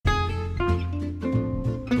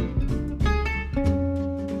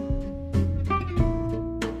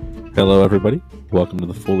Hello, everybody. Welcome to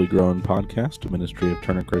the Fully Grown Podcast, a ministry of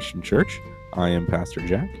Turner Christian Church. I am Pastor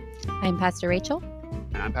Jack. I'm Pastor Rachel.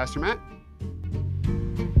 And I'm Pastor Matt.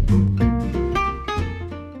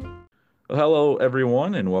 Well, hello,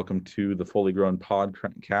 everyone, and welcome to the Fully Grown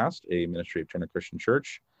Podcast, a ministry of Turner Christian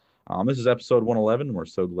Church. This is episode 111, and we're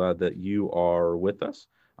so glad that you are with us.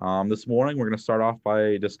 This morning, we're going to start off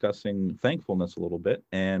by discussing thankfulness a little bit,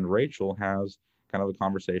 and Rachel has kind of a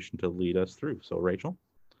conversation to lead us through. So, Rachel?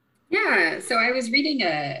 Yeah, so I was reading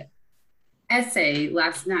a essay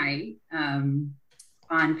last night on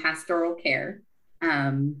pastoral care,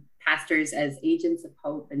 pastors as agents of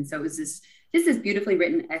hope. And so it was this beautifully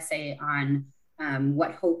written essay on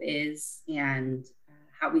what hope is and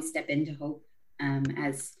how we step into hope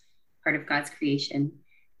as part of God's creation.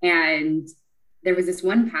 And there was this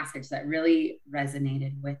one passage that really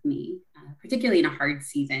resonated with me, particularly in a hard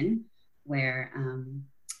season where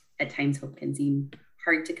at times hope can seem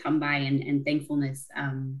hard to come by, and thankfulness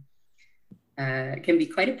can be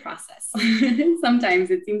quite a process. Sometimes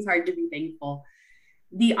it seems hard to be thankful.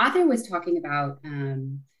 The author was talking about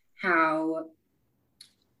how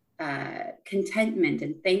contentment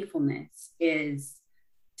and thankfulness is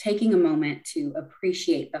taking a moment to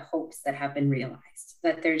appreciate the hopes that have been realized,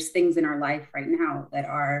 that there's things in our life right now that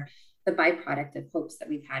are the byproduct of hopes that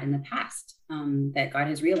we've had in the past that God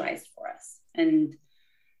has realized for us.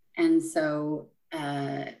 And so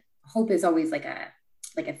hope is always like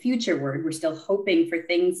a future word. We're still hoping for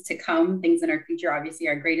things to come, things in our future. Obviously,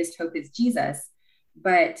 our greatest hope is Jesus.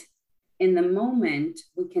 But in the moment,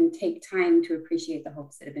 we can take time to appreciate the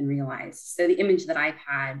hopes that have been realized. So the image that I've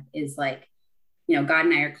had is like, God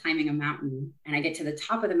and I are climbing a mountain, and I get to the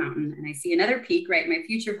top of the mountain and I see another peak, right? My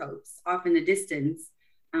future hopes off in the distance.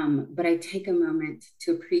 But I take a moment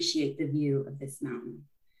to appreciate the view of this mountain.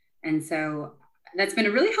 And so that's been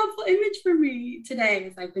a really helpful image for me today,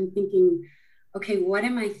 as I've been thinking, okay, what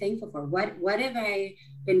am I thankful for? What have I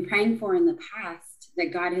been praying for in the past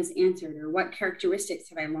that God has answered? Or what characteristics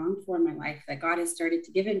have I longed for in my life that God has started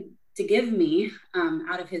to give me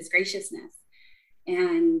out of his graciousness?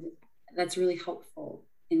 And that's really helpful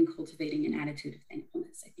in cultivating an attitude of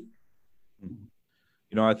thankfulness, I think.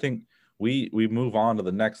 I think we move on to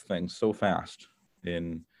the next thing so fast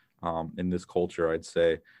in this culture, I'd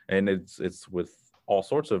say, and it's with all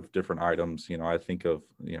sorts of different items. I think of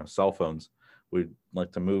cell phones. We'd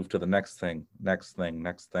like to move to the next thing.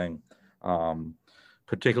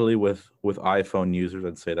 Particularly with iPhone users,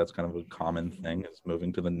 I'd say that's kind of a common thing, is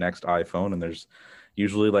moving to the next iPhone, and there's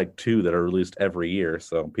usually like two that are released every year,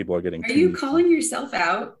 so people are getting. Are you calling yourself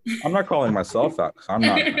out? I'm not calling myself out, because I'm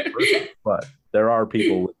not that person, but there are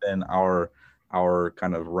people within our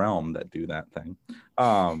kind of realm that do that thing.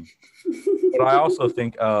 But I also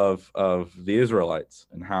think of the Israelites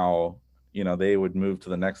and how, they would move to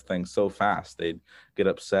the next thing so fast. They'd get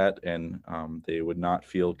upset, and they would not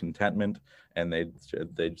feel contentment, and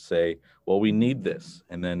they'd say, well, we need this.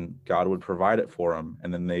 And then God would provide it for them.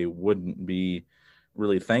 And then they wouldn't be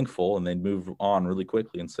really thankful, and they'd move on really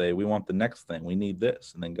quickly and say, we want the next thing. We need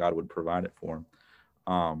this. And then God would provide it for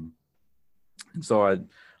them. And so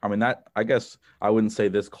I guess I wouldn't say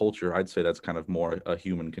this culture. I'd say that's kind of more a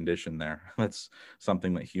human condition there. That's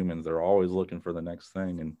something that humans are always looking for the next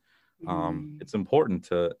thing. And it's important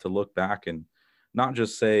to look back and not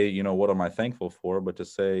just say, what am I thankful for, but to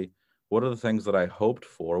say, what are the things that I hoped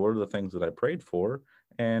for? What are the things that I prayed for?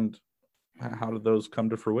 And how did those come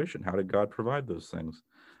to fruition? How did God provide those things?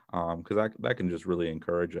 Because that can just really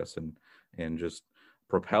encourage us and just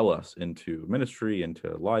propel us into ministry,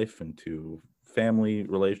 into life, into family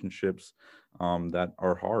relationships that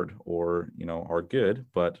are hard or are good,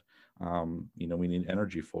 but we need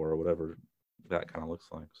energy for, or whatever that kind of looks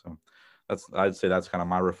like. So I'd say that's kind of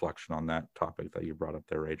my reflection on that topic that you brought up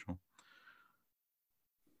there, Rachel.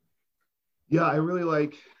 Yeah, I really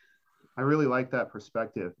like that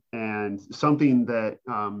perspective, and something that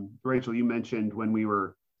Rachel, you mentioned when we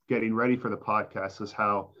were getting ready for the podcast is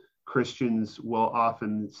how Christians will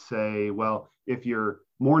often say, well, if you're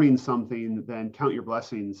mourning something, then count your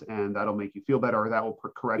blessings and that'll make you feel better, or that will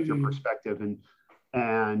correct your perspective.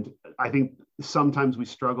 And I think sometimes we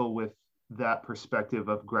struggle with that perspective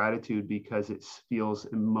of gratitude because it feels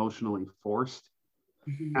emotionally forced.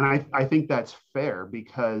 And I think that's fair,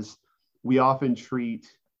 because we often treat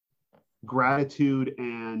gratitude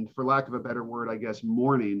and, for lack of a better word, I guess,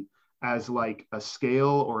 mourning as like a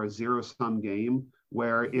scale or a zero-sum game,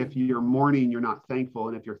 where if you're mourning, you're not thankful.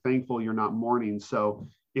 And if you're thankful, you're not mourning. So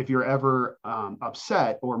if you're ever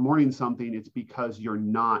upset or mourning something, it's because you're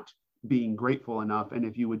not being grateful enough. And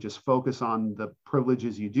if you would just focus on the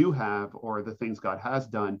privileges you do have or the things God has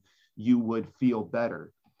done, you would feel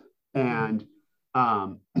better. And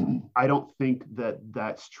I don't think that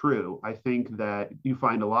that's true. I think that you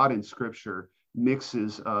find a lot in scripture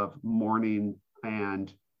mixes of mourning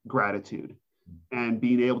and gratitude, and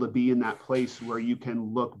being able to be in that place where you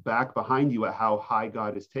can look back behind you at how high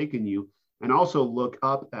God has taken you, and also look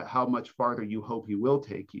up at how much farther you hope he will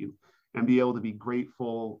take you, and be able to be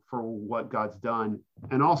grateful for what God's done,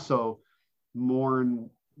 and also mourn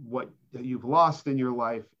what you've lost in your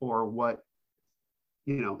life, or what,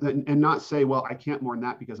 and not say, well, I can't mourn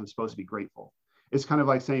that because I'm supposed to be grateful. It's kind of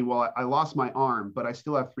like saying, well, I lost my arm, but I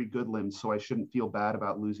still have 3 good limbs, so I shouldn't feel bad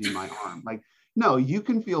about losing my arm. Like, no, you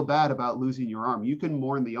can feel bad about losing your arm. You can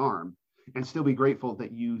mourn the arm and still be grateful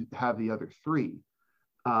that you have the other 3.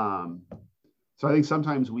 So I think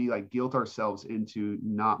sometimes we like guilt ourselves into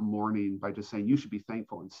not mourning by just saying you should be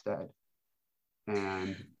thankful instead.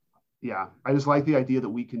 And yeah, I just like the idea that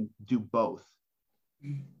we can do both.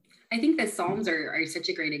 I think the Psalms are such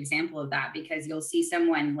a great example of that, because you'll see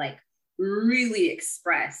someone like really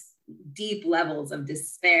express deep levels of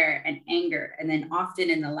despair and anger. And then often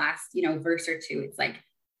in the last, verse or 2, it's like,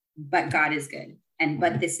 but God is good. And,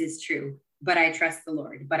 but this is true, but I trust the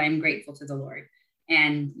Lord, but I'm grateful to the Lord.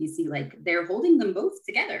 And you see, like, they're holding them both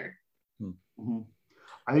together. Mm-hmm.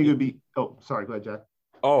 I think it would be, oh, sorry, go ahead, Jack.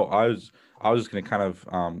 Oh, I was just going to kind of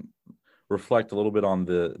reflect a little bit on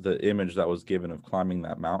the image that was given of climbing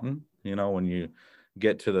that mountain. When you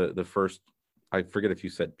get to the first, I forget if you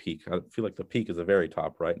said peak. I feel like the peak is the very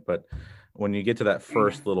top, right? But when you get to that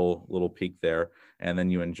first little peak there, and then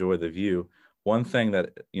you enjoy the view, one thing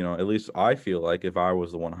that, at least I feel like if I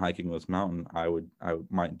was the one hiking this mountain, I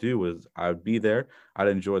might do is I would be there, I'd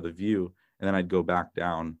enjoy the view, and then I'd go back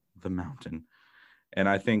down the mountain. And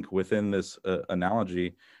I think within this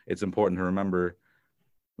analogy, it's important to remember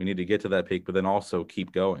we need to get to that peak, but then also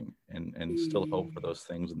keep going and still hope for those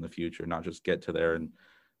things in the future, not just get to there and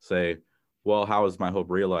say, well, how is my hope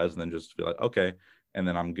realized? And then just be like, okay, and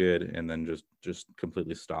then I'm good. And then just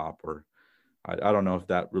completely stop. Or I don't know if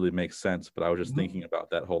that really makes sense, but I was just thinking about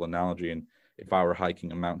that whole analogy. And if I were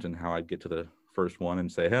hiking a mountain, how I'd get to the first one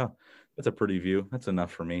and say, yeah, that's a pretty view. That's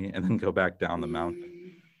enough for me. And then go back down the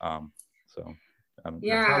mountain.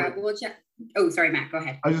 Yeah. Well, oh, sorry, Matt, go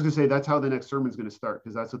ahead. I was just going to say, that's how the next sermon's going to start,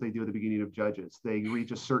 because that's what they do at the beginning of Judges. They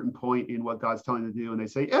reach a certain point in what God's telling them to do, and they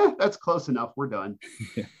say, that's close enough. We're done.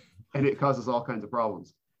 Yeah. And it causes all kinds of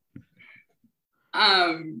problems.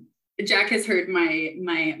 Jack has heard my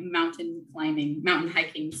mountain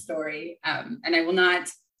hiking story, and I will not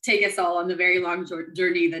take us all on the very long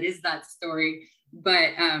journey that is that story, but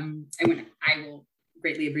I will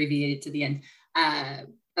greatly abbreviate it to the end. A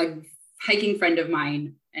hiking friend of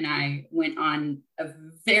mine and I went on a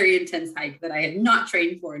very intense hike that I had not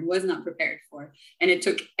trained for and was not prepared for, and it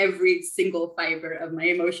took every single fiber of my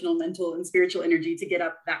emotional, mental, and spiritual energy to get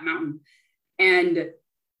up that mountain. And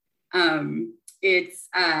it's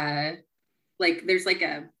there's like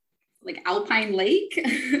a alpine lake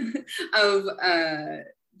of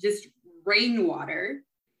just rainwater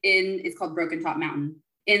it's called Broken Top Mountain,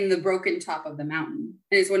 in the broken top of the mountain.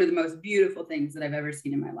 And it's one of the most beautiful things that I've ever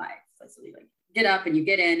seen in my life. So you get up and you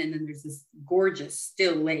get in, and then there's this gorgeous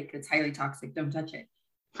still lake that's highly toxic. Don't touch it.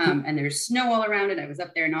 And there's snow all around it. I was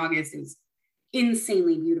up there in August. It was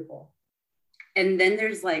insanely beautiful. And then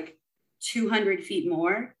there's like 200 feet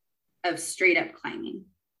more of straight up climbing.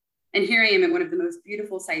 And here I am at one of the most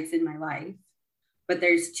beautiful sites in my life, but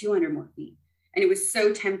there's 200 more feet. And it was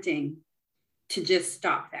so tempting to just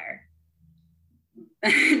stop there.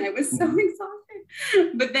 And I was so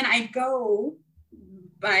exhausted. But then I go,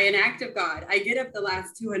 by an act of God, I get up the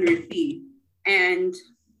last 200 feet, and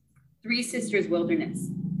Three Sisters Wilderness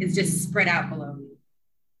is just spread out below me.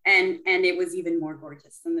 And it was even more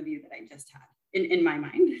gorgeous than the view that I just had in my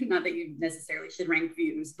mind. Not that you necessarily should rank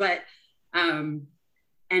views, but and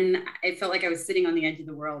it felt like I was sitting on the edge of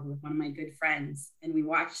the world with one of my good friends, and we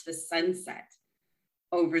watched the sunset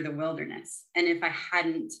over the wilderness. And if I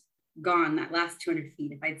hadn't gone that last 200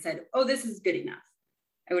 feet, if I'd said, oh, this is good enough,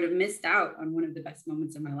 I would have missed out on one of the best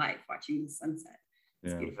moments of my life, watching the sunset.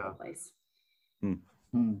 It's a beautiful place.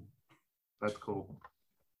 That's cool.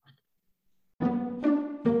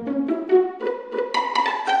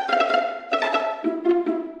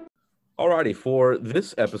 Alrighty, for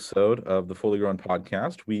this episode of the Fully Grown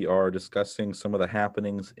Podcast, we are discussing some of the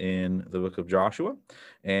happenings in the book of Joshua.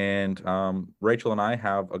 And Rachel and I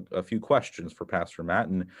have a few questions for Pastor Matt.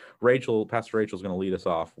 And Pastor Rachel is going to lead us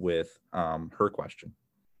off with her question.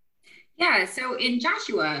 Yeah, so in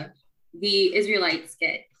Joshua, the Israelites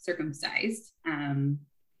get circumcised.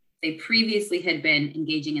 They previously had been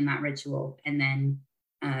engaging in that ritual, and then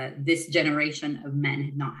this generation of men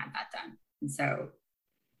had not had that done. And so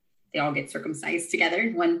they all get circumcised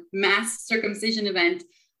together, one mass circumcision event.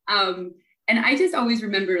 And I just always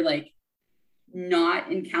remember like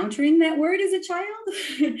not encountering that word as a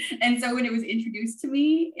child. And so when it was introduced to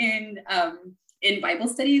me in Bible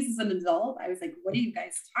studies as an adult, I was like, what are you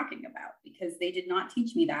guys talking about? Because they did not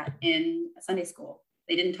teach me that in Sunday school.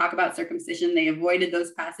 They didn't talk about circumcision. They avoided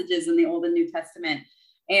those passages in the Old and New Testament.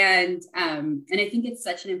 And I think it's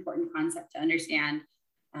such an important concept to understand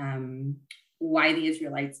why the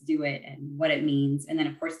Israelites do it and what it means. And then,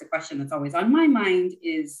 of course, the question that's always on my mind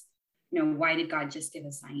is, why did God just give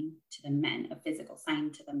a sign to the men, a physical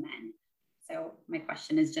sign to the men? So my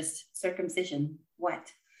question is just circumcision,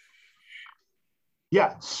 what?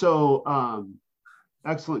 Yeah, so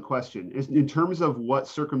excellent question. In terms of what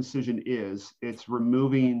circumcision is, it's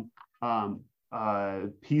removing a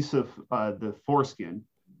piece of the foreskin.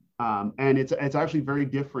 And it's actually very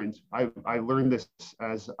different. I learned this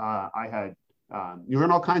as I had, you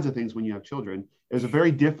learn all kinds of things when you have children. There's a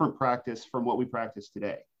very different practice from what we practice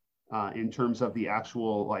today in terms of the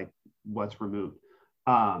actual, like, what's removed.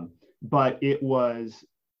 But it was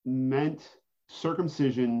meant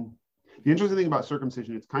circumcision. The interesting thing about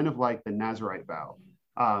circumcision, it's kind of like the Nazirite vow.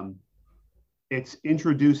 It's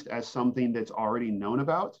introduced as something that's already known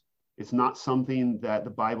about. It's not something that the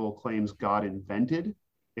Bible claims God invented.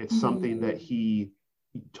 It's something that he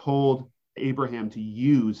told Abraham to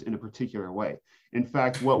use in a particular way. In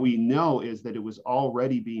fact, what we know is that it was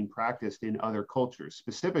already being practiced in other cultures.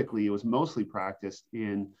 Specifically, it was mostly practiced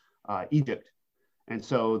in Egypt. And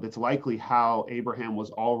so that's likely how Abraham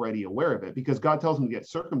was already aware of it, because God tells him to get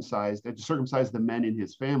circumcised, and to circumcise the men in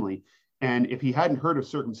his family. And if he hadn't heard of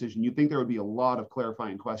circumcision, you'd think there would be a lot of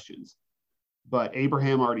clarifying questions. But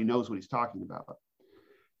Abraham already knows what he's talking about.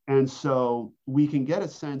 And so we can get a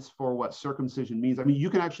sense for what circumcision means. I mean, you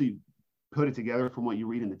can actually put it together from what you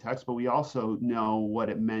read in the text, but we also know what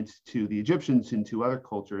it meant to the Egyptians and to other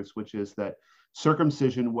cultures, which is that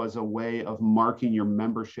circumcision was a way of marking your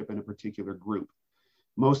membership in a particular group.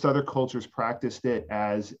 Most other cultures practiced it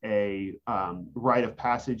as a rite of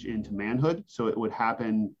passage into manhood. So it would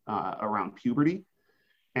happen around puberty.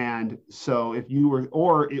 And so if you were,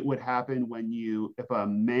 or it would happen when if a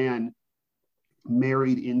man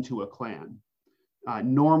married into a clan.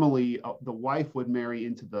 Normally, the wife would marry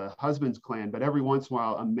into the husband's clan, but every once in a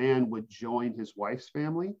while, a man would join his wife's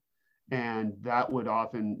family, and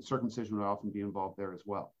circumcision would often be involved there as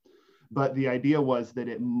well. But the idea was that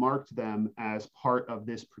it marked them as part of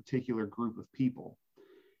this particular group of people.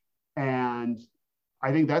 And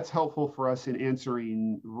I think that's helpful for us in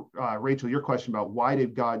answering, Rachel, your question about why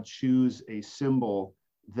did God choose a symbol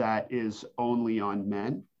that is only on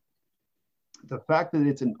men? The fact that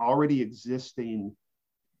it's an already existing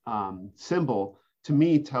symbol, to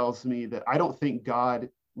me, tells me that I don't think God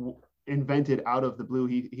invented out of the blue.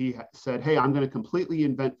 He said, hey, I'm going to completely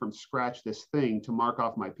invent from scratch this thing to mark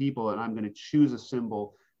off my people, and I'm going to choose a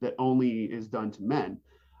symbol that only is done to men.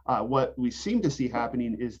 What we seem to see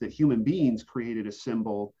happening is that human beings created a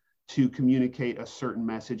symbol to communicate a certain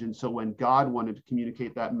message. And so when God wanted to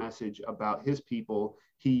communicate that message about his people,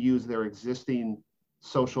 he used their existing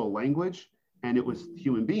social language. And it was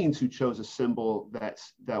human beings who chose a symbol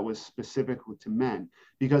that was specific to men,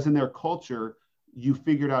 because in their culture, you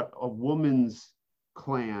figured out a woman's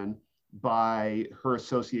clan by her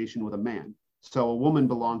association with a man. So a woman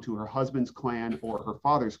belonged to her husband's clan or her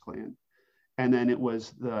father's clan. And then it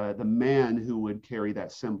was the man who would carry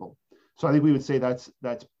that symbol. So I think we would say that's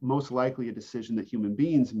most likely a decision that human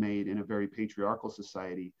beings made in a very patriarchal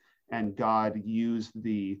society. And God used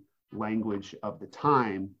the language of the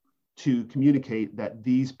time to communicate that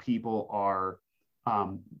these people are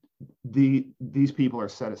these people are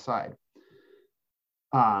set aside.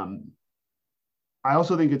 I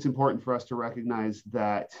also think it's important for us to recognize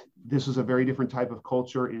that this was a very different type of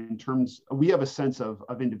culture in terms, we have a sense of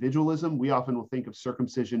individualism. We often will think of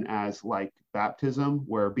circumcision as like baptism,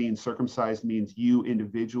 where being circumcised means you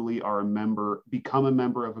individually are become a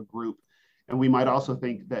member of a group. And we might also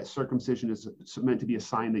think that circumcision is meant to be a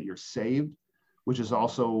sign that you're saved, which is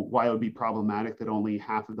also why it would be problematic that only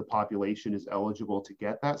half of the population is eligible to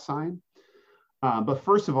get that sign. But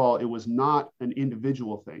first of all, it was not an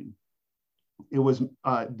individual thing. It was,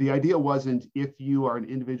 the idea wasn't if you are an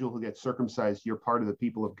individual who gets circumcised, you're part of the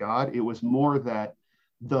people of God. It was more that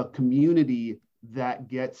the community that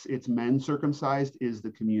gets its men circumcised is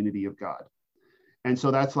the community of God. And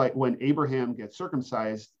so that's like when Abraham gets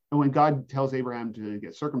circumcised, and when God tells Abraham to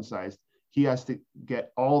get circumcised, he has to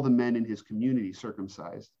get all the men in his community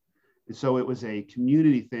circumcised. And so it was a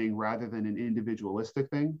community thing rather than an individualistic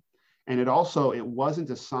thing. And it wasn't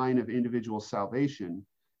a sign of individual salvation.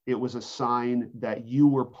 It was a sign that you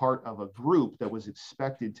were part of a group that was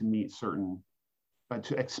expected to meet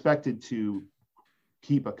expected to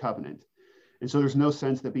keep a covenant. And so there's no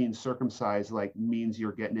sense that being circumcised like means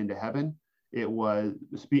you're getting into heaven. It was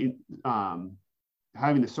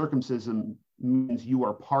having the circumcision means you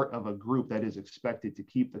are part of a group that is expected to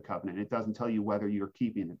keep the covenant. It doesn't tell you whether you're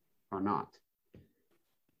keeping it or not.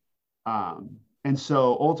 And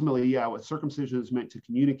so ultimately, yeah, what circumcision is meant to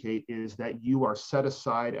communicate is that you are set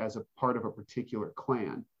aside as a part of a particular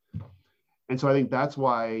clan. And so I think that's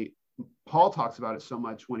why Paul talks about it so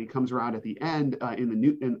much when he comes around at the end in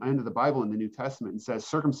the end of the Bible in the New Testament and says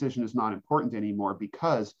circumcision is not important anymore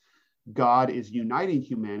because God is uniting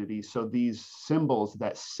humanity. So these symbols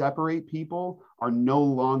that separate people are no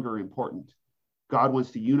longer important. God wants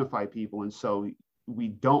to unify people. And so we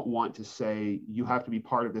don't want to say you have to be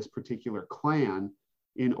part of this particular clan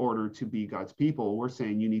in order to be God's people. We're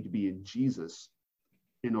saying you need to be in Jesus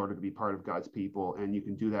in order to be part of God's people. And you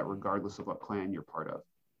can do that regardless of what clan you're part of.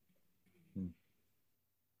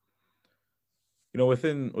 You know,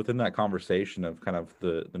 within that conversation of kind of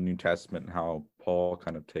the New Testament and how Paul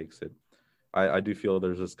kind of takes it, I do feel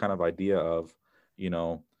there's this kind of idea of, you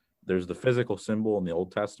know, there's the physical symbol in the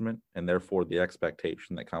Old Testament, and therefore the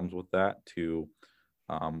expectation that comes with that to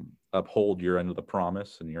uphold your end of the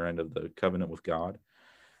promise and your end of the covenant with God.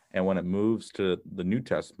 And when it moves to the New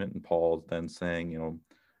Testament, and Paul's then saying, you know,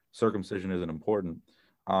 circumcision isn't important,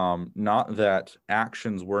 not that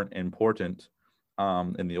actions weren't important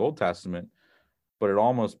in the Old Testament, but it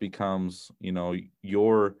almost becomes, you know,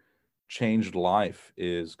 your changed life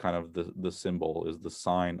is kind of the symbol, is the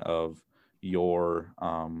sign of your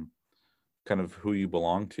kind of who you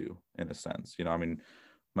belong to, in a sense. You know, I mean,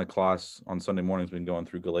 my class on Sunday morning has been going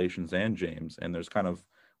through Galatians and James, and there's kind of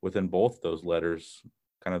within both those letters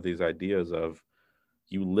kind of these ideas of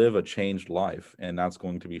you live a changed life, and that's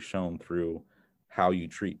going to be shown through how you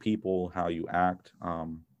treat people, how you act,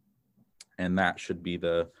 and that should be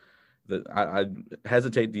I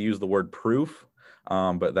hesitate to use the word proof,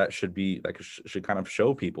 but that should kind of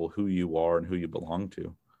show people who you are and who you belong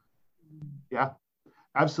to. Yeah,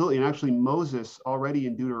 absolutely. And actually Moses already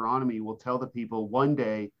in Deuteronomy will tell the people one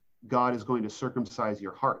day God is going to circumcise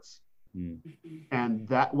your hearts. And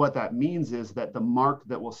that what that means is that the mark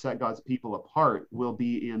that will set God's people apart will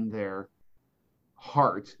be in their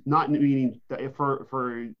heart, not meaning that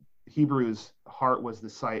for Hebrews, heart was the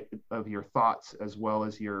site of your thoughts as well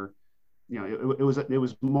as your, you know, it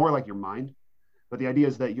was more like your mind. But the idea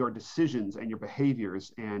is that your decisions and your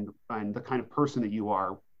behaviors and the kind of person that you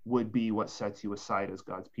are would be what sets you aside as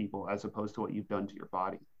God's people, as opposed to what you've done to your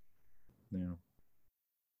body. Yeah.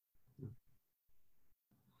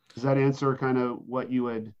 Does that answer kind of what you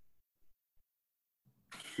had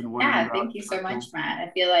been wondering about? Thank you so much, Matt.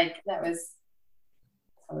 I feel like that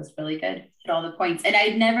was really good. Hit all the points. And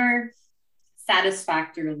I'd never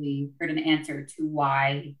satisfactorily heard an answer to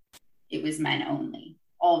why it was men only.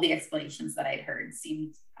 All the explanations that I'd heard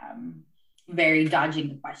seemed very dodging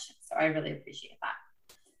the question. So I really appreciate that.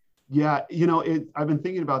 Yeah, you know, I've been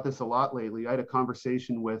thinking about this a lot lately. I had a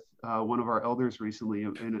conversation with one of our elders recently,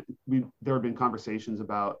 and there have been conversations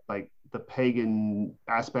about like the pagan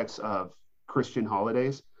aspects of Christian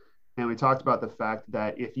holidays. And we talked about the fact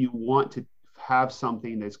that if you want to have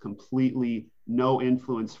something that's completely no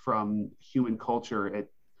influence from human culture,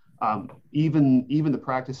 even the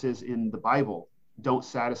practices in the Bible don't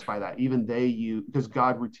satisfy that. Even because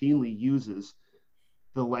God routinely uses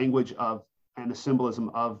the language of and the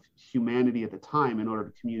symbolism of humanity at the time in order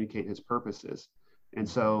to communicate his purposes. And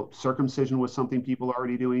so circumcision was something people are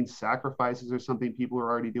already doing. Sacrifices are something people are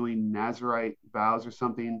already doing. Nazirite vows are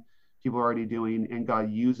something people are already doing. And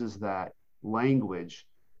God uses that language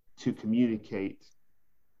to communicate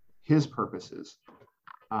his purposes.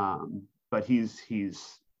 But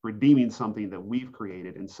he's redeeming something that we've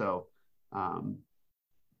created. And so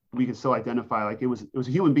we can still identify, like it was a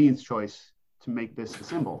human being's choice to make this a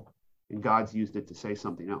symbol, and God's used it to say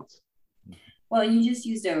something else. Well, you just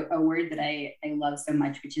used a word that I love so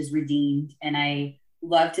much, which is redeemed. And I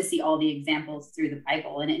love to see all the examples through the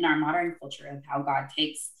Bible and in our modern culture of how God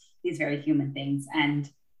takes these very human things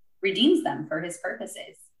and redeems them for his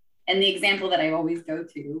purposes. And the example that I always go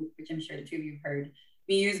to, which I'm sure the two of you have heard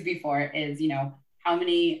me use before, is, you know, how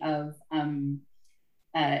many of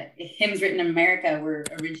hymns written in America were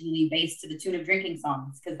originally based to the tune of drinking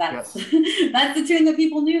songs, because that's yes. That's the tune that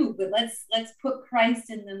people knew. But let's put Christ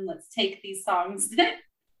in them. Let's take these songs that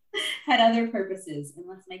had other purposes and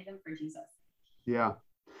let's make them for Jesus. Yeah,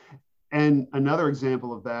 And another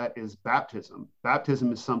example of that is baptism.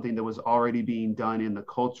 Baptism is something that was already being done in the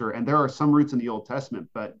culture. And there are some roots in the Old Testament,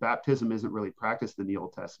 but baptism isn't really practiced in the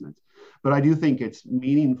Old Testament. But I do think it's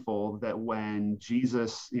meaningful that when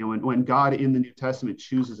Jesus, when God in the New Testament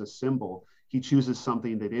chooses a symbol, he chooses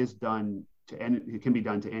something that is done to, and it can be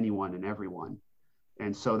done to anyone and everyone.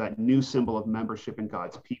 And so that new symbol of membership in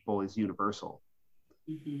God's people is universal.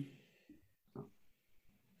 Mm-hmm.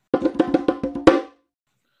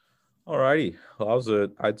 All righty. Well,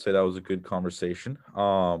 I'd say that was a good conversation.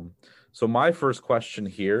 So my first question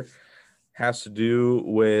here has to do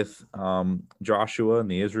with Joshua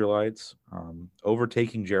and the Israelites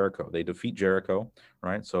overtaking Jericho. They defeat Jericho,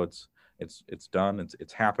 right? So it's done.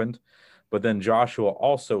 It's happened. But then Joshua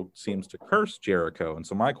also seems to curse Jericho. And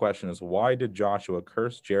so my question is, why did Joshua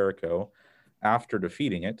curse Jericho after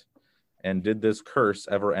defeating it? And did this curse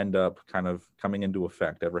ever end up kind of coming into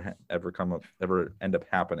effect? Ever end up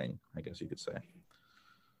happening? I guess you could say.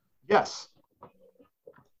 Yes.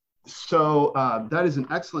 So that is an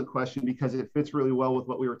excellent question because it fits really well with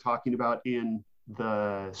what we were talking about in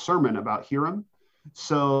the sermon about Hiram.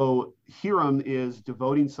 So Hiram is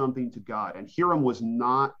devoting something to God, and Hiram was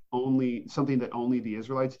not only something that only the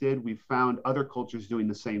Israelites did. We found other cultures doing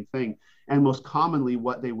the same thing. And most commonly,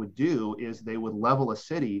 what they would do is they would level a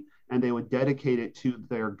city and they would dedicate it to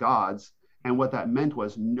their gods. And what that meant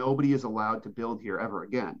was nobody is allowed to build here ever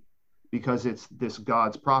again because it's this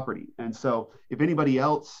God's property. And so if anybody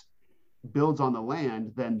else builds on the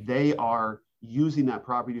land, then they are using that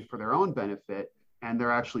property for their own benefit, and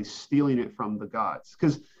they're actually stealing it from the gods.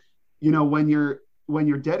 Because when you're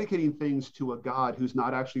dedicating things to a god who's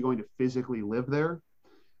not actually going to physically live there,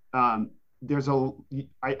 I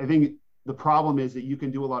think the problem is that you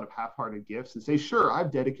can do a lot of half-hearted gifts and say, sure,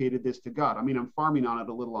 I've dedicated this to God. I mean, I'm farming on it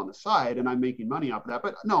a little on the side and I'm making money off of that,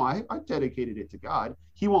 but no, I've dedicated it to God.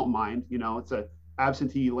 He won't mind. It's a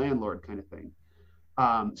absentee landlord kind of thing.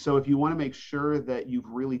 So if you want to make sure that you've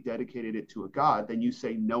really dedicated it to a god, then you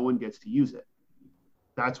say no one gets to use it.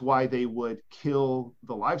 That's why they would kill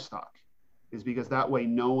the livestock, is because that way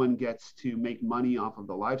no one gets to make money off of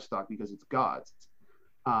the livestock because it's God's.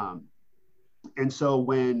 And so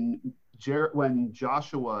when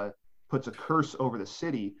Joshua puts a curse over the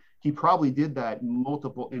city, he probably did that in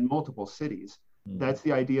multiple cities. That's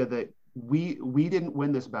the idea that we didn't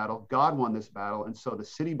win this battle. God won this battle. And so the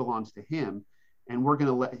city belongs to him. And we're going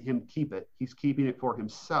to let him keep it. He's keeping it for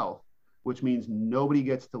himself, which means nobody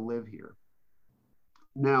gets to live here.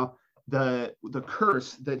 Now, the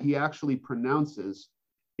curse that he actually pronounces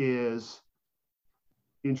is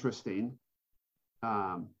interesting.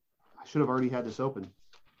 I should have already had this open.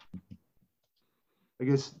 I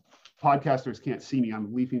guess podcasters can't see me.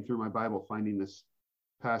 I'm leafing through my Bible, finding this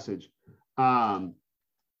passage. All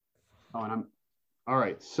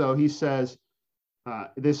right. So he says,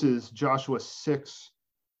 this is Joshua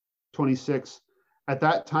 6:26. At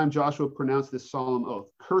that time, Joshua pronounced this solemn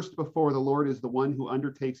oath. Cursed before the Lord is the one who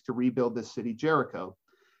undertakes to rebuild this city, Jericho.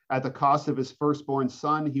 At the cost of his firstborn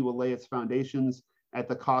son, he will lay its foundations. At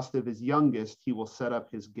the cost of his youngest, he will set up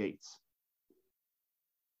his gates.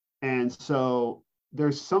 And so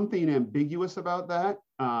there's something ambiguous about that.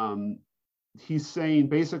 He's saying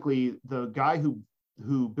basically the guy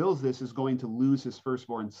who builds this is going to lose his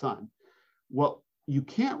firstborn son. What you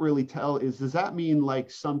can't really tell is, does that mean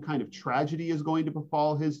like some kind of tragedy is going to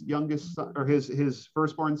befall his youngest son or his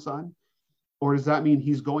firstborn son? Or does that mean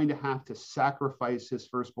he's going to have to sacrifice his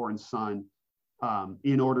firstborn son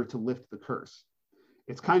in order to lift the curse?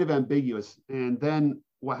 It's kind of ambiguous. And then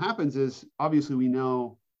what happens is, obviously we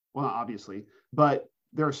know, well, not obviously, but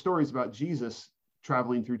there are stories about Jesus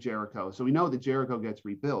traveling through Jericho. So we know that Jericho gets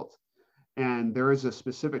rebuilt. And there is a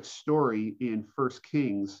specific story in 1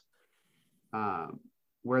 Kings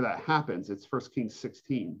where that happens. It's 1 Kings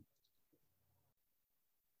 16.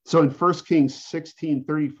 So in 1 Kings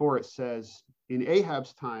 16:34, it says, in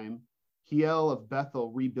Ahab's time, Hiel of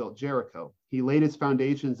Bethel rebuilt Jericho. He laid its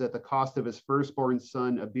foundations at the cost of his firstborn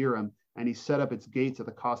son, Abiram, and he set up its gates at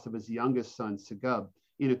the cost of his youngest son, Segub,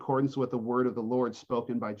 in accordance with the word of the Lord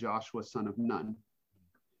spoken by Joshua, son of Nun.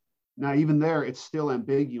 Now, even there, it's still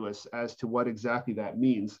ambiguous as to what exactly that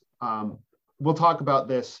means. We'll talk about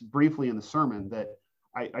this briefly in the sermon, that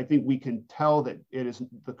I think we can tell that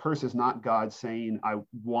the curse is not God saying, I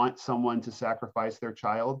want someone to sacrifice their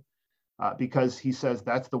child, because he says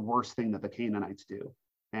that's the worst thing that the Canaanites do.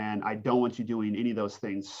 And I don't want you doing any of those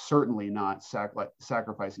things, certainly not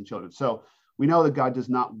sacrificing children. So we know that God does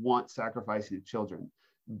not want sacrificing children.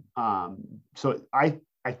 So I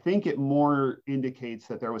think it more indicates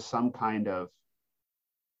that there was some kind of,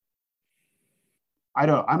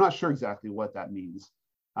 I'm not sure exactly what that means.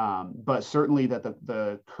 But certainly that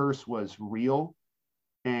the curse was real,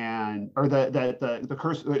 or that the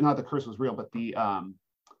curse, not the curse was real, but the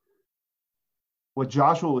what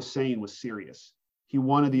Joshua was saying was serious. He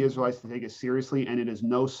wanted the Israelites to take it seriously, and it is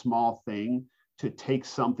no small thing to take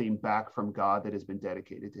something back from God that has been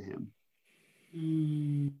dedicated to him.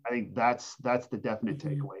 I think that's the definite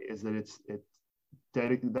takeaway, is that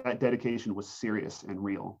that dedication was serious and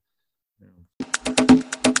real.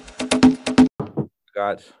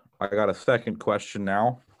 I got a second question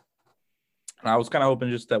now. I was kind of hoping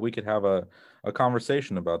just that we could have a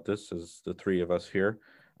conversation about this as the three of us here.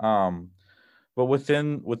 But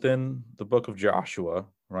within the book of Joshua,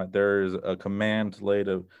 right, there's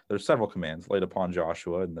several commands laid upon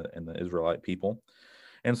Joshua and the Israelite people.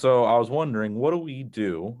 And so I was wondering, what do we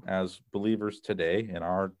do as believers today in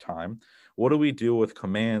our time? What do we do with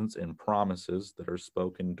commands and promises that are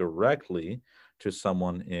spoken directly to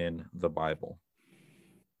someone in the Bible?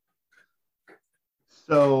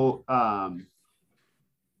 So,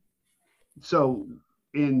 so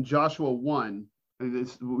in Joshua 1,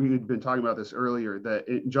 we had been talking about this earlier, that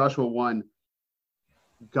in Joshua 1,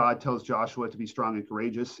 God tells Joshua to be strong and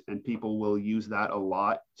courageous, and people will use that a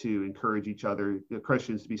lot to encourage each other, the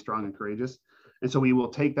Christians, to be strong and courageous. And so we will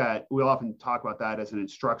take that, we'll often talk about that as an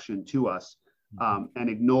instruction to us, and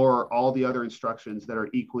ignore all the other instructions that are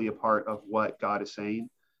equally a part of what God is saying.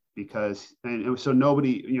 So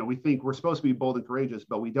nobody, we think we're supposed to be bold and courageous,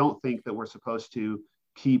 but we don't think that we're supposed to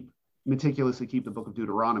meticulously keep the book of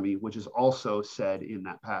Deuteronomy, which is also said in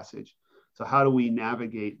that passage. So how do we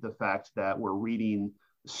navigate the fact that we're reading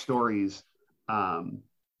stories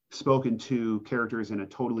spoken to characters in a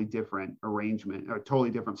totally different arrangement, or a totally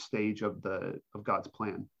different stage of God's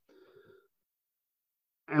plan?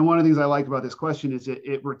 And one of the things I like about this question is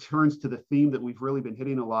it returns to the theme that we've really been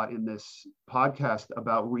hitting a lot in this podcast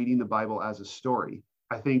about reading the Bible as a story.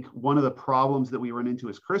 I think one of the problems that we run into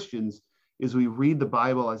as Christians is we read the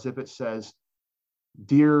Bible as if it says,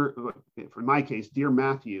 for my case, dear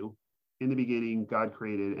Matthew, in the beginning, God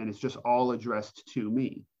created, and it's just all addressed to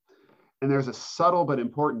me. And there's a subtle but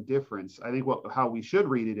important difference. I think how we should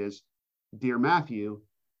read it is, dear Matthew,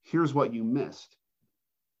 here's what you missed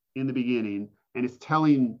in the beginning. And it's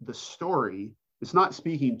telling the story. It's not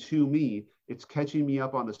speaking to me. It's catching me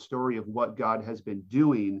up on the story of what God has been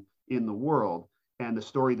doing in the world, and the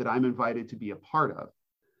story that I'm invited to be a part of.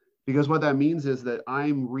 Because what that means is that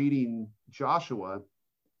I'm reading Joshua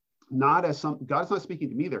not as God's not speaking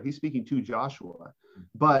to me there. He's speaking to Joshua,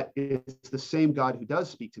 but it's the same God who does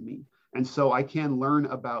speak to me. And so I can learn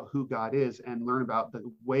about who God is, and learn about the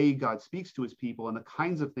way God speaks to his people and the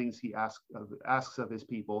kinds of things he asks of his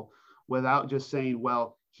people, without just saying,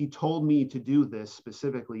 well, he told me to do this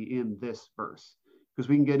specifically in this verse. Because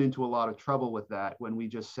we can get into a lot of trouble with that when we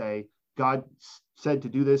just say, God said to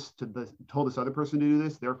do this, told this other person to do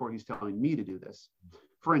this, therefore he's telling me to do this.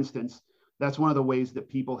 For instance, that's one of the ways that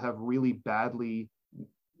people have really badly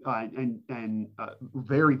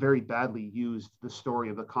very, very badly used the story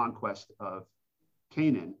of the conquest of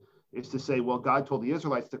Canaan, is to say, well, God told the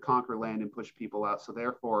Israelites to conquer land and push people out, so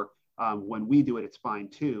therefore when we do it, it's fine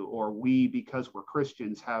too. Or we, because we're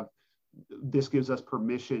Christians, this gives us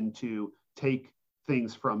permission to take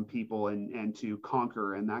things from people and to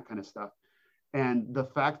conquer and that kind of stuff. And the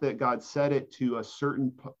fact that God said it to a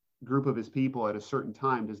certain group of his people at a certain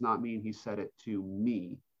time does not mean he said it to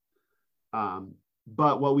me.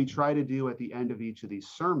 But what we try to do at the end of each of these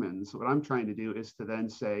sermons, what I'm trying to do is to then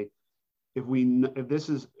say, if we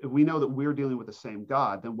know that we're dealing with the same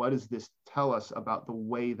God, then what does this tell us about the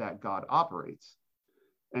way that God operates?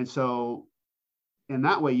 And so in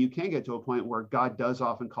that way, you can get to a point where God does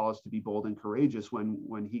often call us to be bold and courageous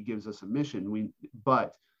when he gives us a mission,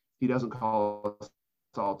 but he doesn't call us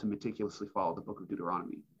all to meticulously follow the book of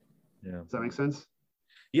Deuteronomy. Yeah. Does that make sense?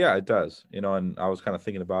 Yeah, it does. And I was kind of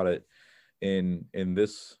thinking about it in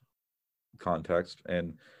this context,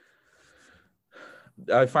 and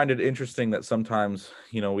I find it interesting that sometimes,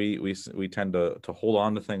 we tend to hold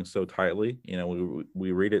on to things so tightly.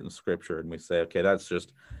 We read it in scripture and we say, okay, that's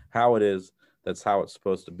just how it is. That's how it's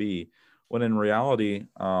supposed to be. When in reality,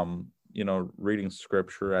 reading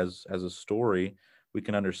scripture as a story, we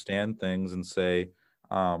can understand things and say,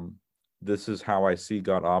 this is how I see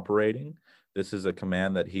God operating. This is a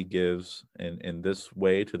command that he gives in this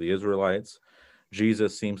way to the Israelites.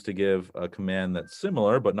 Jesus seems to give a command that's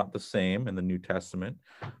similar, but not the same in the New Testament.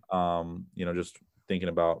 Just thinking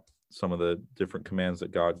about some of the different commands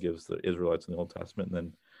that God gives the Israelites in the Old Testament, and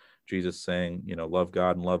then Jesus saying, love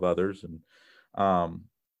God and love others. And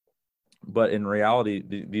But in reality,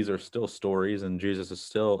 these are still stories, and Jesus is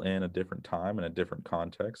still in a different time and a different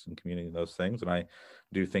context and communicating those things. And I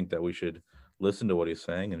do think that we should listen to what he's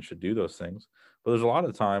saying and should do those things. But there's a lot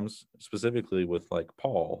of times, specifically with like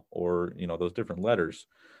Paul or, those different letters,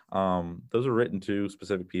 those are written to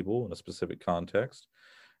specific people in a specific context.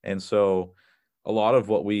 And so a lot of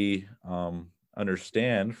what we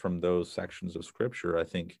understand from those sections of scripture, I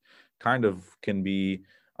think, kind of can be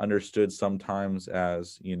understood sometimes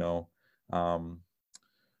as,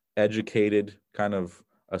 educated kind of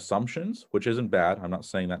assumptions, which isn't bad. I'm not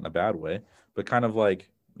saying that in a bad way, but kind of like,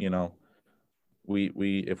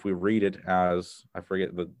 we if we read it as, I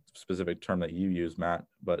forget the specific term that you use, Matt,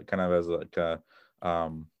 but kind of as like a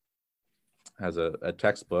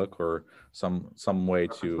textbook or some way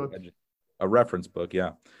to a reference book,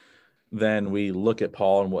 yeah. Then we look at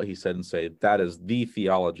Paul and what he said and say, that is the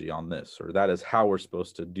theology on this, or that is how we're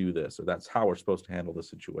supposed to do this, or that's how we're supposed to handle the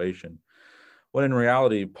situation. When in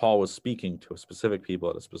reality, Paul was speaking to a specific people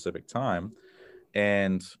at a specific time,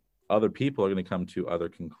 and other people are going to come to other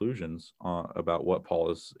conclusions about what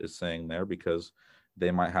Paul is saying there, because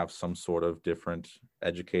they might have some sort of different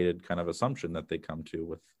educated kind of assumption that they come to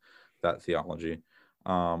with that theology.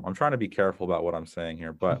 I'm trying to be careful about what I'm saying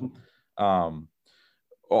here, but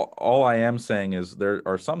all I am saying is there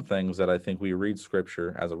are some things that I think we read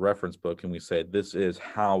scripture as a reference book and we say, this is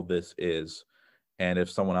how this is. And if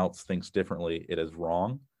someone else thinks differently, it is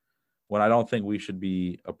wrong. When I don't think we should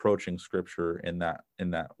be approaching scripture in that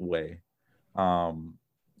way. Paul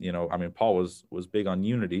was big on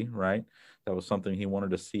unity, right? That was something he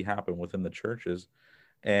wanted to see happen within the churches.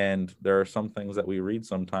 And there are some things that we read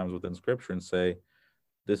sometimes within scripture and say,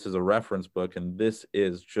 this is a reference book and this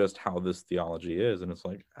is just how this theology is. And it's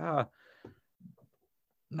like,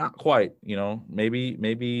 not quite,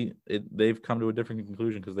 maybe they've come to a different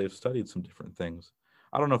conclusion because they've studied some different things.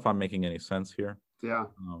 I don't know if I'm making any sense here. Yeah.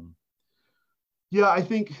 I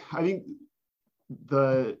think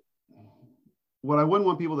what I wouldn't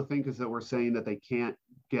want people to think is that we're saying that they can't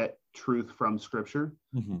get truth from scripture.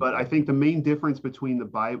 Mm-hmm. But I think the main difference between the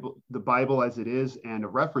Bible as it is and a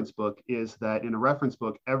reference book is that in a reference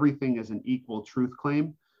book, everything is an equal truth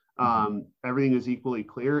claim. Everything is equally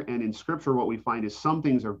clear. And in scripture, what we find is some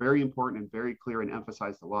things are very important and very clear and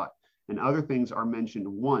emphasized a lot. And other things are mentioned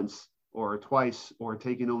once or twice or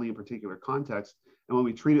taken only in particular context. And when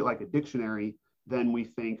we treat it like a dictionary, then we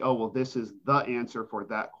think, oh, well, this is the answer for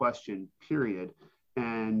that question, period.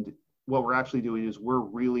 And what we're actually doing is we're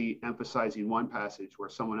really emphasizing one passage where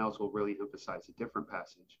someone else will really emphasize a different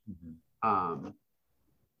passage. Mm-hmm.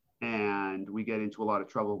 And we get into a lot of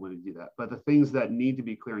trouble when we do that. But the things that need to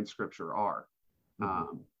be clear in scripture are,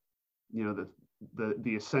 the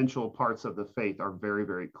essential parts of the faith are very,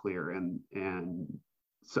 very clear. And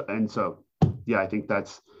so, I think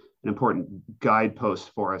that's an important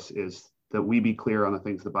guidepost for us, is that we be clear on the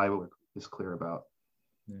things the Bible is clear about.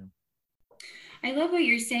 Yeah. I love what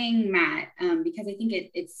you're saying, Matt, because I think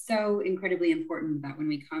it's so incredibly important that when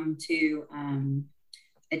we come to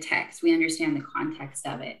a text, we understand the context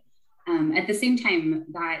of it. At the same time,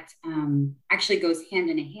 that actually goes hand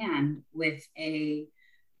in hand with a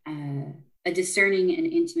discerning and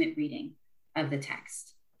intimate reading of the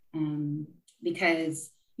text, because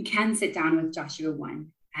you can sit down with Joshua 1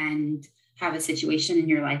 and have a situation in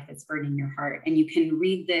your life that's burdening your heart, and you can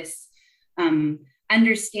read this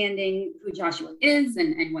understanding who Joshua is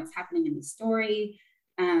and what's happening in the story,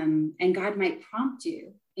 and God might prompt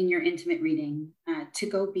you in your intimate reading to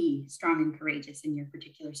go be strong and courageous in your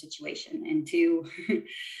particular situation, and to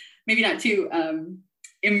maybe not to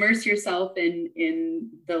immerse yourself in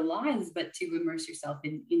the laws, but to immerse yourself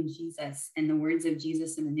in Jesus and the words of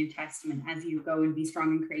Jesus in the New Testament as you go and be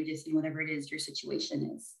strong and courageous in whatever it is your situation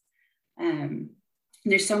is.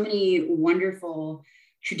 There's so many wonderful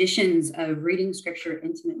traditions of reading scripture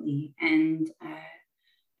intimately, and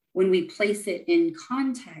when we place it in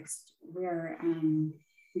context, we're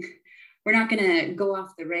not going to go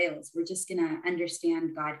off the rails. We're just going to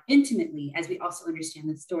understand God intimately as we also understand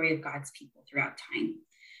the story of God's people throughout time.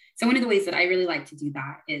 So one of the ways that I really like to do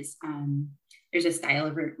that is there's a style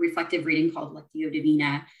of reflective reading called Lectio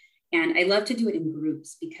Divina, and I love to do it in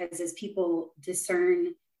groups, because as people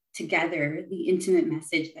discern together the intimate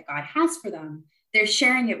message that God has for them, they're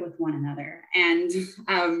sharing it with one another. And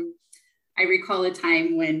I recall a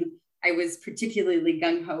time when I was particularly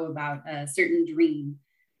gung-ho about a certain dream.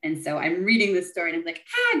 And so I'm reading this story and I'm like,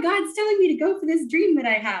 God's telling me to go for this dream that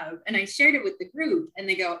I have. And I shared it with the group and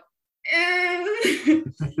they go,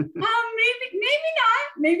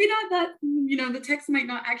 maybe not that, the text might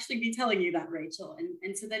not actually be telling you that, Rachel.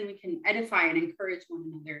 And so then we can edify and encourage one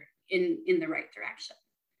another in the right direction.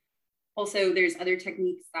 Also, there's other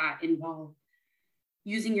techniques that involve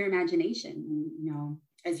using your imagination. You know,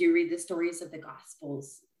 as you read the stories of the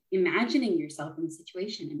Gospels, imagining yourself in the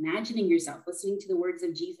situation, imagining yourself listening to the words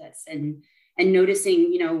of Jesus, and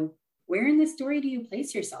noticing, you know, where in the story do you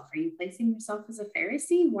place yourself? Are you placing yourself as a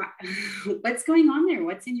Pharisee? What's going on there?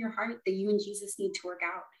 What's in your heart that you and Jesus need to work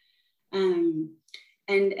out? And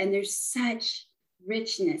there's such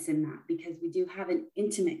richness in that, because we do have an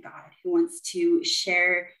intimate God who wants to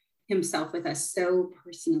share himself with us so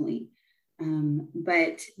personally.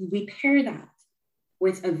 But we pair that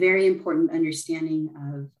with a very important understanding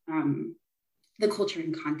of the culture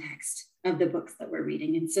and context of the books that we're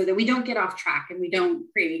reading, and so that we don't get off track and we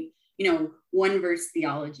don't create, you know, one verse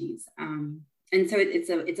theologies. And so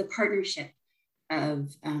it's a partnership of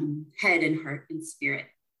head and heart and spirit.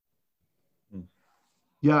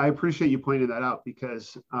 Yeah, I appreciate you pointing that out,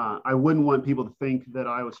 because I wouldn't want people to think that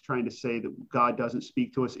I was trying to say that God doesn't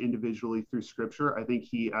speak to us individually through Scripture. I think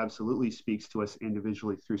he absolutely speaks to us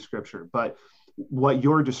individually through Scripture. But what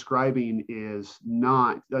you're describing is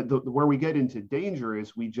not, where we get into danger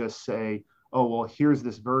is we just say, oh, well, here's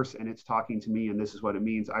this verse and it's talking to me and this is what it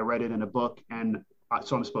means. I read it in a book and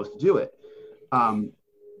so I'm supposed to do it.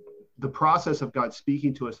 The process of God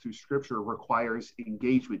speaking to us through Scripture requires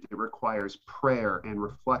engagement. It requires prayer and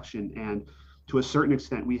reflection. And to a certain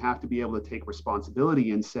extent, we have to be able to take responsibility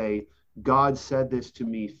and say, God said this to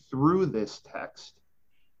me through this text,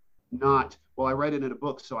 not, well, I read it in a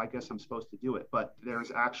book, so I guess I'm supposed to do it. But there's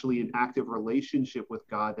actually an active relationship with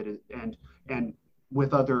God that is, and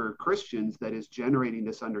with other Christians, that is generating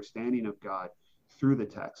this understanding of God through the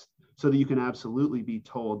text, so that you can absolutely be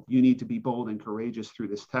told you need to be bold and courageous through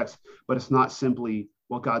this text. But it's not simply,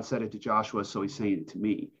 well, God said it to Joshua, so he's saying it to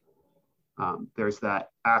me. There's that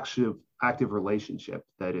active relationship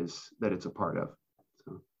that it's a part of.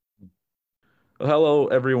 So. Well, hello,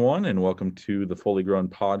 everyone, and welcome to the Fully Grown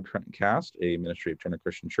Podcast, a ministry of Turner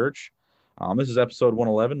Christian Church. This is episode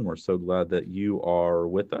 111. We're so glad that you are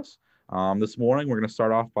with us. This morning, we're going to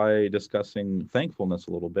start off by discussing thankfulness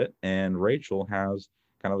a little bit, and Rachel has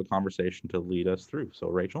kind of a conversation to lead us through. So,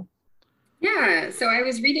 Rachel? Yeah, so I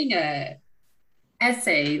was reading a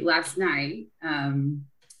essay last night on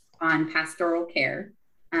pastoral care,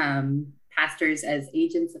 pastors as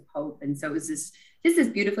agents of hope. And so it was just this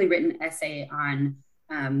beautifully written essay on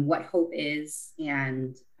what hope is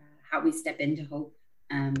and how we step into hope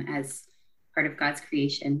as part of God's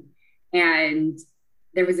creation. And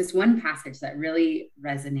there was this one passage that really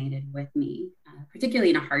resonated with me,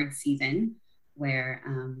 particularly in a hard season where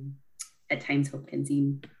at times hope can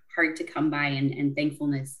seem hard to come by, and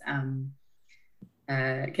thankfulness can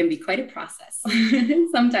be quite a process.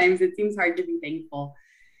 Sometimes it seems hard to be thankful.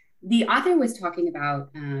 The author was talking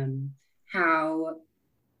about how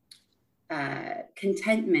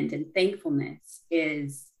contentment and thankfulness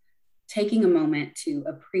is taking a moment to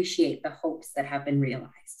appreciate the hopes that have been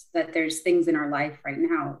realized, that there's things in our life right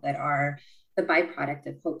now that are the byproduct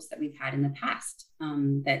of hopes that we've had in the past,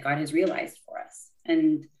 that God has realized for us.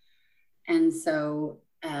 And so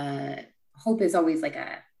hope is always like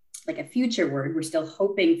a future word. We're still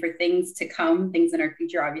hoping for things to come, things in our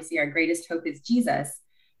future. Obviously, our greatest hope is Jesus.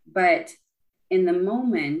 But in the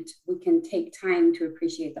moment, we can take time to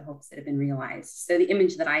appreciate the hopes that have been realized. So the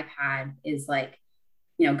image that I've had is like,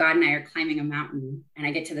 you know, God and I are climbing a mountain, and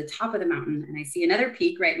I get to the top of the mountain and I see another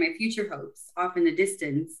peak, right? My future hopes off in the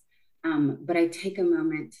distance. But I take a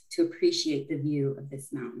moment to appreciate the view of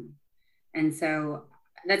this mountain. And so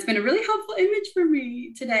that's been a really helpful image for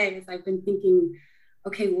me today, as I've been thinking,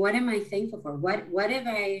 okay, what am I thankful for? What have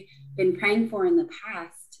I been praying for in the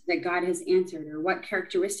past that God has answered? Or what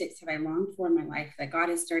characteristics have I longed for in my life that God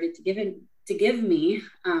has started to give me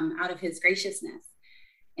out of his graciousness?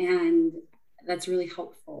 And that's really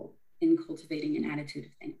helpful in cultivating an attitude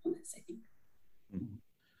of thankfulness, I think.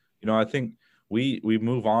 You know, I think we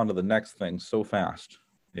move on to the next thing so fast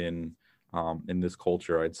in this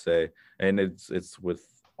culture, I'd say, and it's with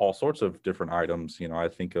all sorts of different items. You know, I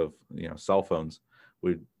think of, you know, cell phones.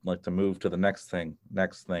 We'd like to move to the next thing.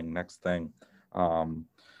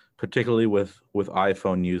 Particularly with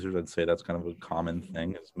iPhone users, I'd say that's kind of a common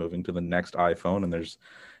thing, is moving to the next iPhone, and there's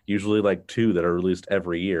usually like 2 that are released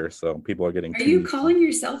every year, so people are getting. Are you calling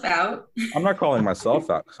yourself out? I'm not calling myself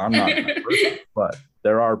out, because I'm not that person, but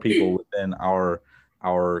there are people within our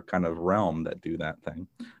kind of realm that do that thing.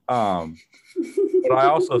 But I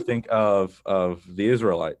also think of the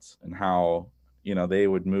Israelites and how, you know, they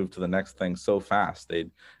would move to the next thing so fast. They'd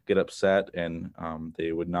get upset, and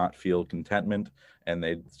they would not feel contentment, and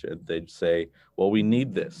they'd say, well, we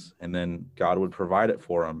need this, and then God would provide it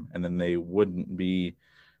for them, and then they wouldn't be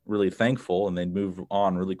really thankful, and they'd move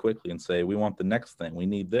on really quickly and say, we want the next thing, we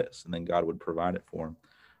need this, and then God would provide it for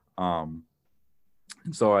them.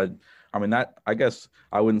 And so I mean, that, I guess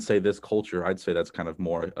I wouldn't say this culture, I'd say that's kind of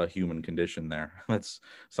more a human condition there. That's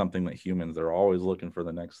something that humans are always looking for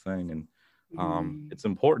the next thing. And it's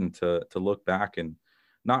important to look back and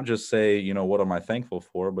not just say, you know, what am I thankful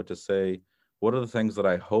for, but to say, what are the things that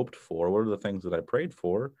I hoped for? What are the things that I prayed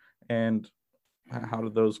for? And how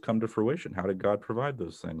did those come to fruition? How did God provide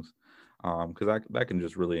those things? Because that can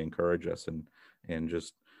just really encourage us and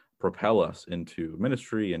just propel us into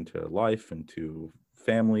ministry, into life, into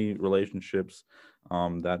family relationships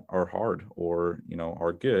that are hard or, you know,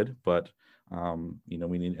 are good, but, you know,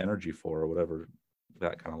 we need energy for, or whatever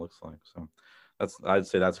that kind of looks like. So I'd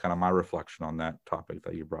say that's kind of my reflection on that topic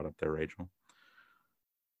that you brought up there, Rachel.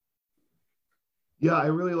 Yeah, I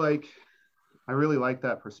really like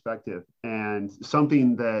that perspective. And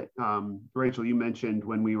something that Rachel, you mentioned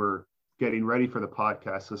when we were getting ready for the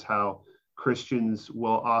podcast is how Christians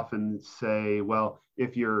will often say, well,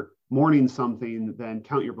 if you're mourning something, then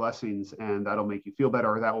count your blessings and that'll make you feel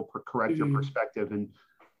better, or that will correct your perspective.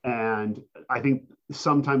 And I think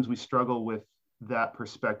sometimes we struggle with that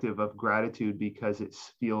perspective of gratitude because it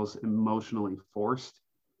feels emotionally forced.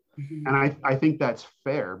 And I think that's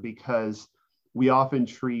fair, because we often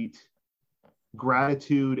treat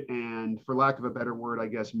gratitude and, for lack of a better word, I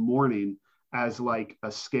guess, mourning as like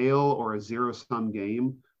a scale or a zero-sum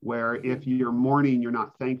game, where if you're mourning, you're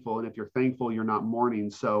not thankful. And if you're thankful, you're not mourning.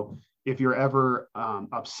 So if you're ever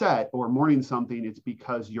upset or mourning something, it's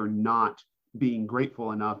because you're not being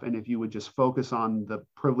grateful enough. And if you would just focus on the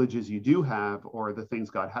privileges you do have or the things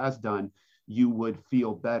God has done, you would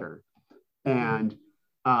feel better. And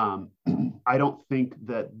I don't think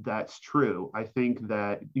that that's true. I think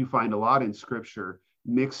that you find a lot in Scripture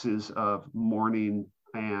mixes of mourning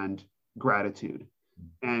and gratitude,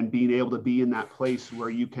 and being able to be in that place where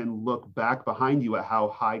you can look back behind you at how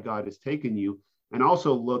high God has taken you, and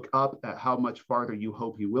also look up at how much farther you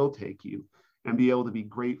hope He will take you, and be able to be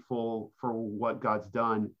grateful for what God's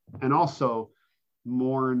done, and also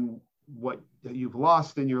mourn what you've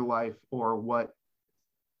lost in your life, or what,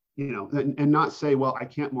 you know, and not say, well, I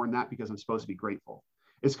can't mourn that because I'm supposed to be grateful.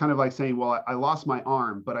 It's kind of like saying, well, I lost my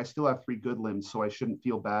arm, but I still have 3 good limbs, so I shouldn't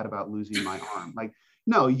feel bad about losing my arm. Like,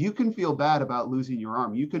 no, you can feel bad about losing your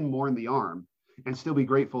arm. You can mourn the arm and still be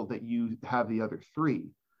grateful that you have the other 3.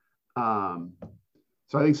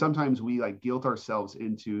 So I think sometimes we like guilt ourselves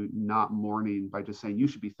into not mourning by just saying you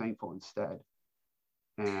should be thankful instead.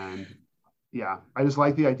 And yeah, I just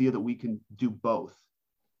like the idea that we can do both.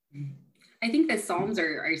 I think the Psalms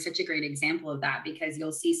are such a great example of that, because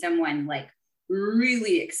you'll see someone like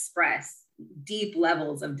really express deep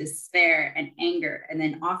levels of despair and anger. And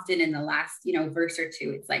then often in the last, you know, verse or two,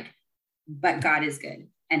 it's like, but God is good.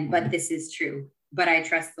 And, but this is true, but I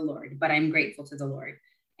trust the Lord, but I'm grateful to the Lord.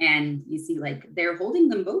 And you see, like, they're holding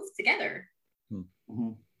them both together.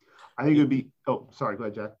 I think it would be, oh, sorry, go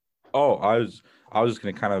ahead, Jack. Oh, I was just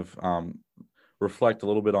going to kind of reflect a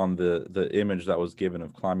little bit on the image that was given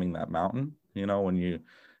of climbing that mountain. You know, when you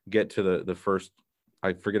get to the first,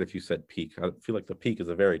 I forget if you said peak. I feel like the peak is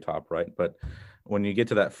the very top, right? But when you get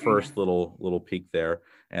to that first little peak there,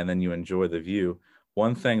 and then you enjoy the view,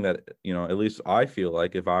 one thing that, you know, at least I feel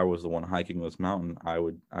like if I was the one hiking this mountain, I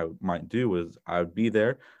might do is I would be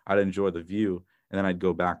there, I'd enjoy the view, and then I'd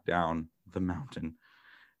go back down the mountain.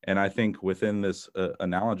 And I think within this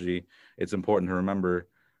analogy, it's important to remember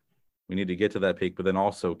we need to get to that peak, but then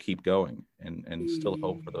also keep going and still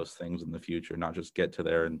hope for those things in the future, not just get to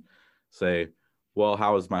there and say, well,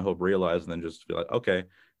 how is my hope realized? And then just be like, okay,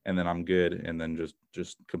 and then I'm good. And then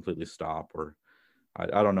just completely stop. Or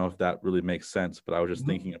I don't know if that really makes sense, but I was just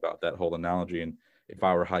thinking about that whole analogy. And if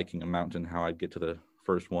I were hiking a mountain, how I'd get to the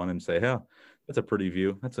first one and say, yeah, that's a pretty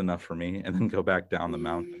view. That's enough for me. And then go back down the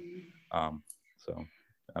mountain.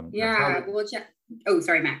 Yeah. Well, oh,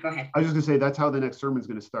 sorry, Matt, go ahead. I was just gonna say, that's how the next sermon is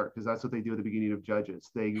going to start, because that's what they do at the beginning of Judges.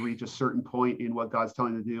 They reach a certain point in what God's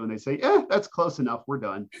telling them to do, and they say, yeah, that's close enough. We're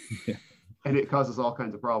done. And it causes all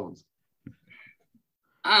kinds of problems.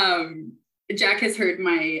 Jack has heard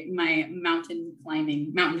my mountain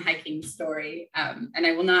hiking story. And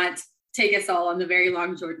I will not take us all on the very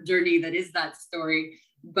long journey that is that story,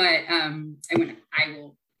 but I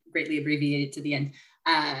will greatly abbreviate it to the end.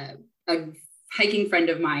 A hiking friend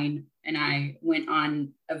of mine and I went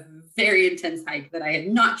on a very intense hike that I had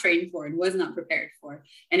not trained for and was not prepared for.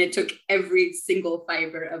 And it took every single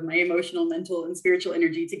fiber of my emotional, mental, and spiritual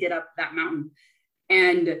energy to get up that mountain.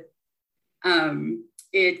 And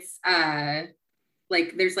it's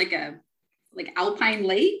like there's like a alpine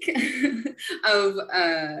lake of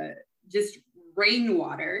just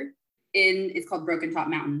rainwater it's called Broken Top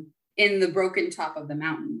Mountain, in the broken top of the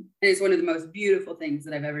mountain. And it's one of the most beautiful things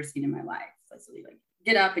that I've ever seen in my life. So you like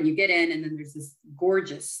get up and you get in, and then there's this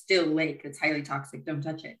gorgeous still lake that's highly toxic. Don't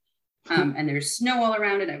touch it. And there's snow all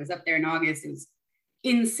around it. I was up there in August. It was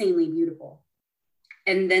insanely beautiful.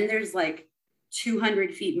 And then there's like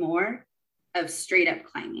 200 feet more of straight up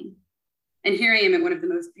climbing. And here I am at one of the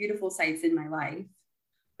most beautiful sites in my life,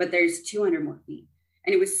 but there's 200 more feet.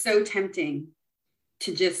 And it was so tempting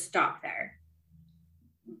to just stop there.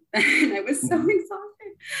 And I was so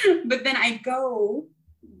exhausted. But then I go,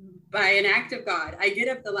 by an act of God, I get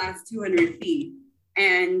up the last 200 feet,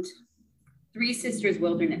 and Three Sisters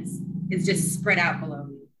Wilderness is just spread out below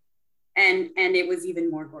me. And it was even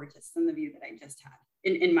more gorgeous than the view that I just had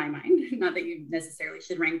in my mind. Not that you necessarily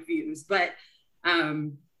should rank views, but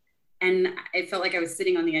and I felt like I was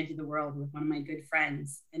sitting on the edge of the world with one of my good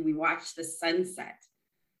friends, and we watched the sunset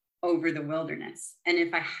over the wilderness. And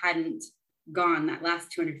if I hadn't gone that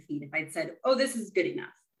last 200 feet, if I'd said, oh, this is good enough,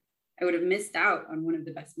 I would have missed out on one of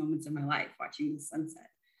the best moments of my life, watching the sunset.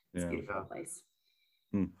 It's a beautiful place.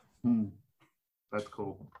 That's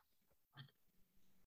cool.